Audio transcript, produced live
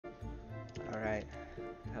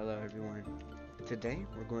everyone. Today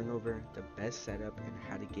we're going over the best setup and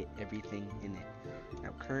how to get everything in it.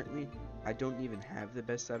 Now currently I don't even have the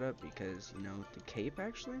best setup because the cape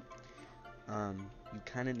actually you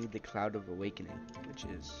kind of need the Cloud of Awakening, which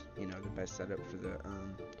is the best setup for the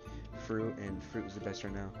fruit, and fruit is the best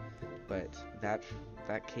right now. But that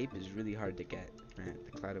cape is really hard to get, right?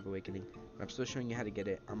 The Cloud of Awakening. But I'm still showing you how to get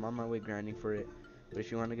it. I'm on my way grinding for it. But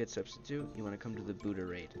if you want to get substitute, you want to come to the Buddha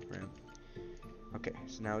raid, right? Okay,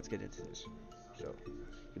 so now let's get into this. So,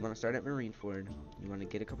 you want to start at Marineford. You want to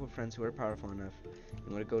get a couple of friends who are powerful enough.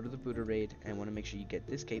 You want to go to the Buddha raid and want to make sure you get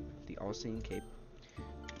this cape, the All-Seeing cape.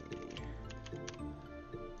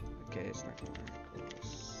 Okay, it's not gonna work.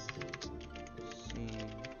 All-Seeing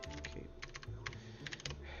cape.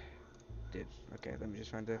 Did. Okay, let me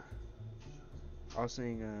just find it.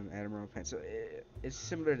 All-Seeing Admiral Pants. So it's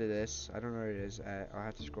similar to this. I don't know where it is. I'll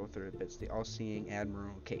have to scroll through it, but it's the All-Seeing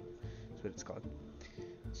Admiral cape. That's what it's called.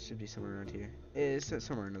 It should be somewhere around here. It's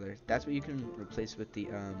somewhere or another. That's what you can replace with the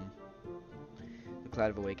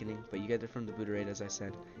Cloud of Awakening, but you get it from the Buddha raid, as I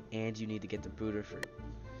said, and you need to get the Buddha fruit.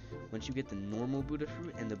 Once you get the normal Buddha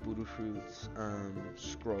fruit and the Buddha fruit's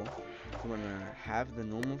scroll, you want to have the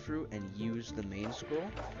normal fruit and use the main scroll,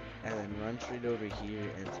 and then run straight over here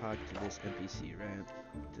and talk to this NPC, right?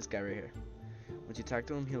 This guy right here. Once you talk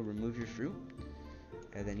to him, he'll remove your fruit,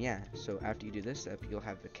 and then yeah, so after you do this step, you'll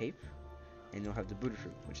have the cape, and you'll have the Buddha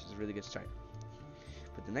fruit, which is a really good start.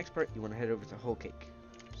 But the next part, you want to head over to Whole Cake,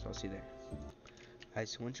 so I'll see you there. Alright,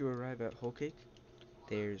 so once you arrive at Whole Cake,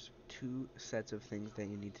 there's two sets of things that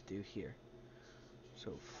you need to do here.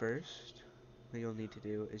 So first, what you'll need to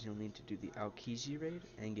do is you'll need to do the Aopg raid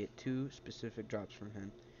and get two specific drops from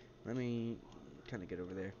him. Let me kind of get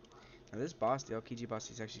over there. Now this boss, the Aopg boss,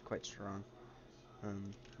 is actually quite strong.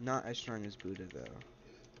 Not as strong as Buddha though.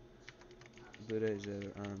 Buddha is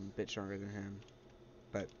a bit stronger than him.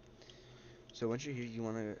 But so once you're here, you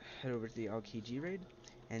want to head over to the Aopg raid,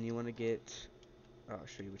 and you want to get. I'll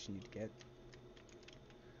show you what you need to get.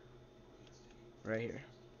 Right here.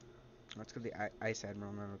 Let's go to the Ice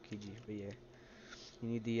Admiral, not Aopg, but yeah. You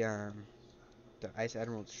need the Ice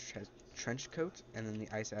Admiral's trench coat, and then the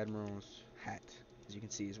Ice Admiral's hat, as you can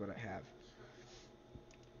see is what I have.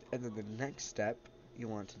 And then the next step you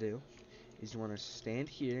want to do is you want to stand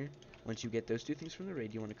here. Once you get those two things from the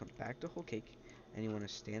raid, you want to come back to Whole Cake, and you want to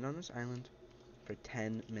stand on this island for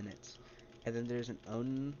 10 minutes. And then there's an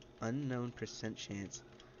unknown % chance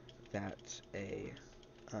that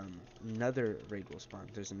another raid will spawn.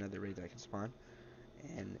 There's another raid that can spawn,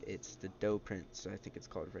 and it's the Dough Prince. I think it's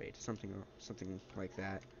called raid, something like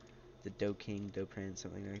that. The Dough King, Dough Prince,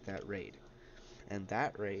 something like that raid. And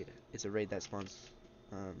that raid is a raid that spawns,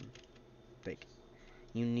 like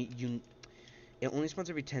it only spawns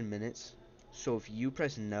every 10 minutes. So if you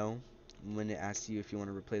press no when it asks you if you want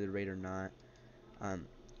to replay the raid or not,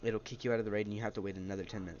 it'll kick you out of the raid, and you have to wait another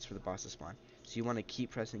 10 minutes for the boss to spawn. So you want to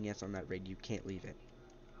keep pressing yes on that raid. You can't leave it.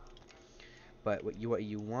 But what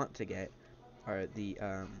you want to get are the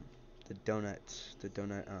donut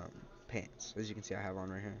pants. As you can see, I have on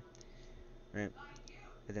right here. Right.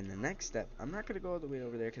 And then the next step, I'm not gonna go all the way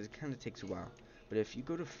over there because it kind of takes a while. But if you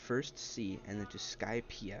go to First Sea and then to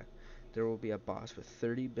Skypea, there will be a boss with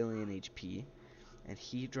 30 billion HP, and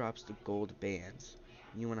he drops the gold bands.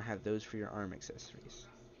 You want to have those for your arm accessories,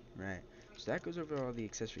 right? So that goes over all the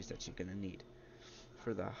accessories that you're gonna need.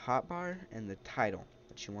 For the hotbar and the title,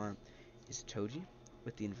 what you want is Toji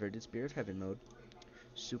with the Inverted Spear of Heaven mode,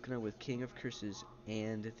 Sukuna with King of Curses,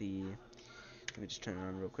 and the let me just turn it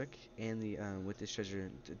on real quick, and the with this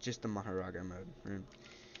treasure, just the Maharaga mode, right?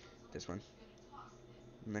 This one.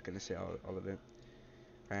 I'm not gonna say all of it.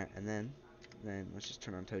 Alright, and then let's just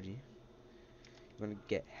turn on Toji. You wanna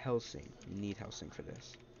get Helsing. You need Helsing for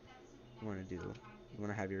this. You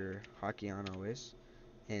wanna have your hockey on always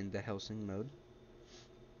in the Helsing mode.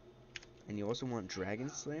 And you also want Dragon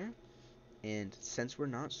Slayer. And since we're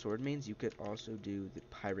not sword mains, you could also do the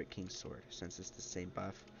Pirate King sword, since it's the same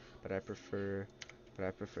buff. But I prefer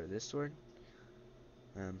this sword.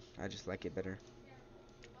 I just like it better.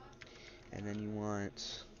 And then you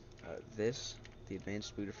want this, the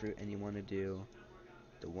advanced Buddha fruit, and you want to do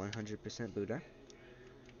the 100% Buddha.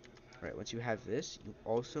 Right, once you have this, you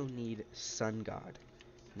also need Sun God.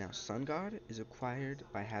 Now, Sun God is acquired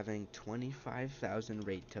by having 25,000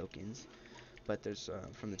 raid tokens, but there's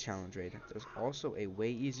from the challenge raid. There's also a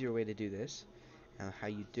way easier way to do this. How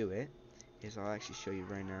you do it is I'll actually show you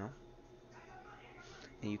right now.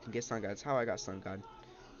 And you can get Sun God. That's how I got Sun God.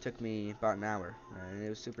 It took me about an hour, and it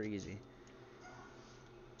was super easy.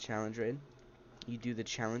 Challenge raid. You do the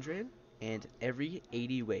challenge raid, And every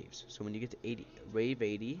 80 waves, so when you get to wave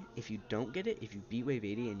 80, if you don't get it, if you beat wave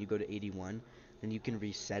 80 and you go to 81, then you can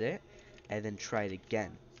reset it and then try it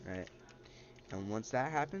again, right? And once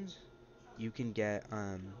that happens, you can get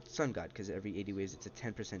Sun God, because every 80 waves it's a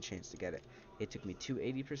 10% chance to get it. It took me two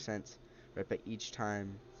 80%, right? But each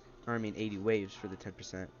time, or I mean 80 waves for the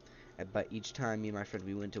 10%. But each time me and my friend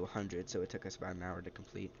we went to 100, so it took us about an hour to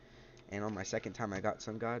complete. And on my second time I got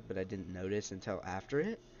Sun God, but I didn't notice until after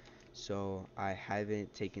it. So I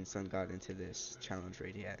haven't taken Sun God into this challenge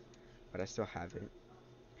raid yet, but I still have it.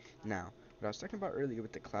 Now, what I was talking about earlier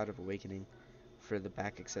with the Cloud of Awakening for the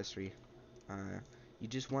back accessory, you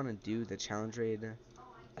just want to do the challenge raid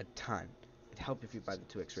a ton. It'd help if you buy the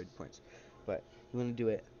 2x raid points, but you want to do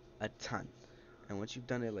it a ton. And once you've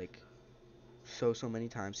done it like so many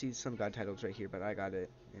times, see some god titles right here, but I got it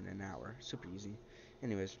in an hour, super easy.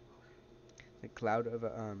 Anyways, the Cloud of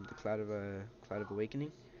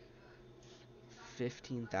Awakening,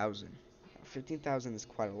 15,000. 15,000 is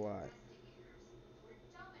quite a lot.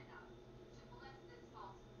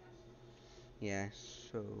 Yeah,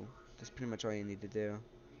 so that's pretty much all you need to do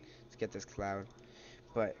to get this cloud.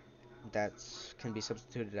 But that's can be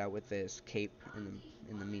substituted out with this cape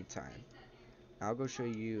in the meantime. I'll go show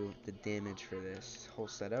you the damage for this whole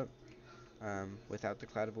setup. Without the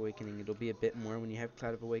Cloud of Awakening, it'll be a bit more when you have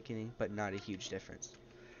Cloud of Awakening, but not a huge difference.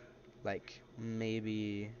 Like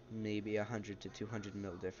maybe 100 to 200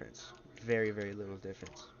 mil difference. Very little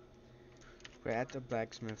difference. We're at the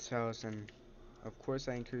blacksmith's house, and of course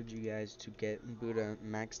I encourage you guys to get Buddha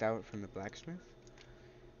maxed out from the blacksmith.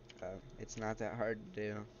 It's not that hard to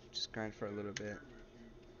do. Just grind for a little bit.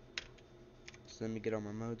 So let me get all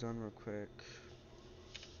my modes on real quick.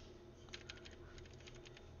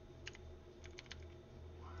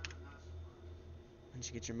 Once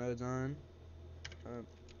you get your modes on, uh,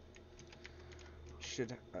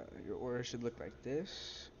 your aura should look like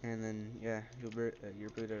this, and then yeah, your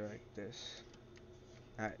Buddha like this.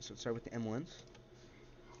 Alright, so let's start with the M1s.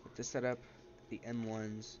 With this setup, the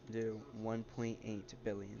M1s do 1.8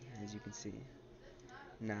 billion, as you can see.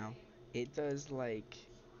 Now, it does like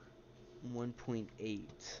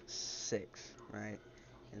 1.86, right?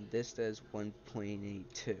 And this does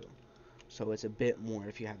 1.82. So it's a bit more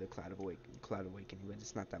if you have the Cloud Awakening, but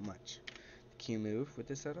it's not that much. The Q move with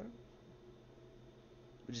this setup,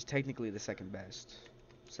 which is technically the second best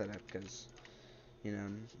setup because, you know,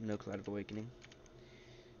 no Cloud of Awakening.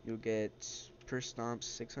 You'll get per stomp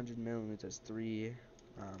 600 mil, and it does three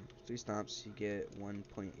stomps. You get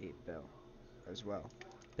 1.8 bill as well.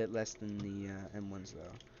 Bit less than the M1s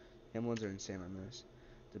though. M1s are insane on this.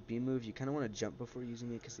 The B move, you kind of want to jump before using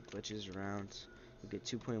it because it glitches around. You'll get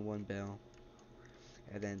 2.1 bill.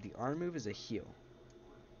 And then the R move is a heal.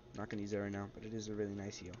 Not gonna use it right now, but it is a really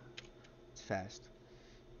nice heal. It's fast.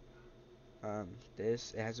 It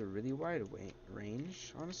has a really wide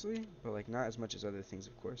range, honestly, but like not as much as other things,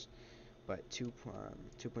 of course. But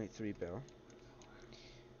 2.3 bill.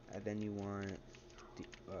 And then you want the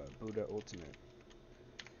Buddha Ultimate.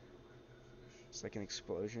 It's like an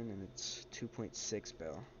explosion, and it's 2.6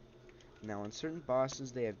 bill. Now on certain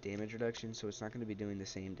bosses they have damage reduction, so it's not going to be doing the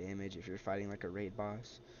same damage if you're fighting like a raid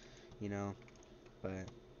boss, you know. But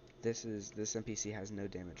this NPC has no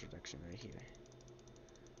damage reduction right here,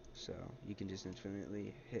 so you can just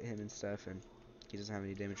infinitely hit him and stuff, and he doesn't have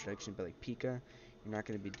any damage reduction. But like Pika, you're not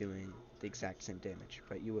going to be doing the exact same damage,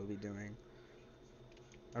 but you will be doing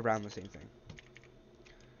around the same thing.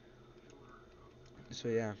 So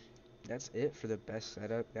yeah, that's it for the best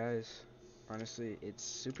setup, guys. Honestly, it's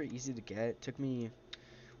super easy to get. It took me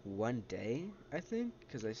one day, I think,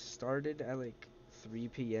 because I started at like 3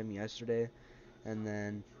 p.m. yesterday, and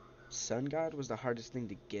then Sun God was the hardest thing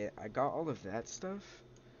to get. I got all of that stuff,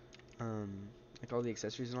 like all the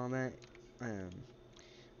accessories and all that, um,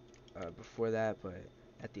 before that, but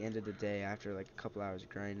at the end of the day, after like a couple hours of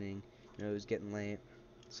grinding, you know, it was getting late,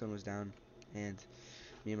 sun was down, and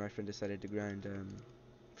me and my friend decided to grind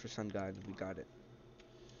for Sun God, and we got it.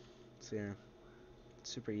 So yeah, it's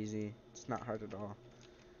super easy. It's not hard at all.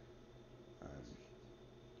 Um,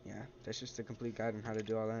 yeah, that's just a complete guide on how to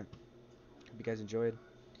do all that. Hope you guys enjoyed.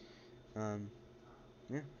 Um,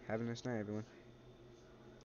 yeah, have a nice night, everyone.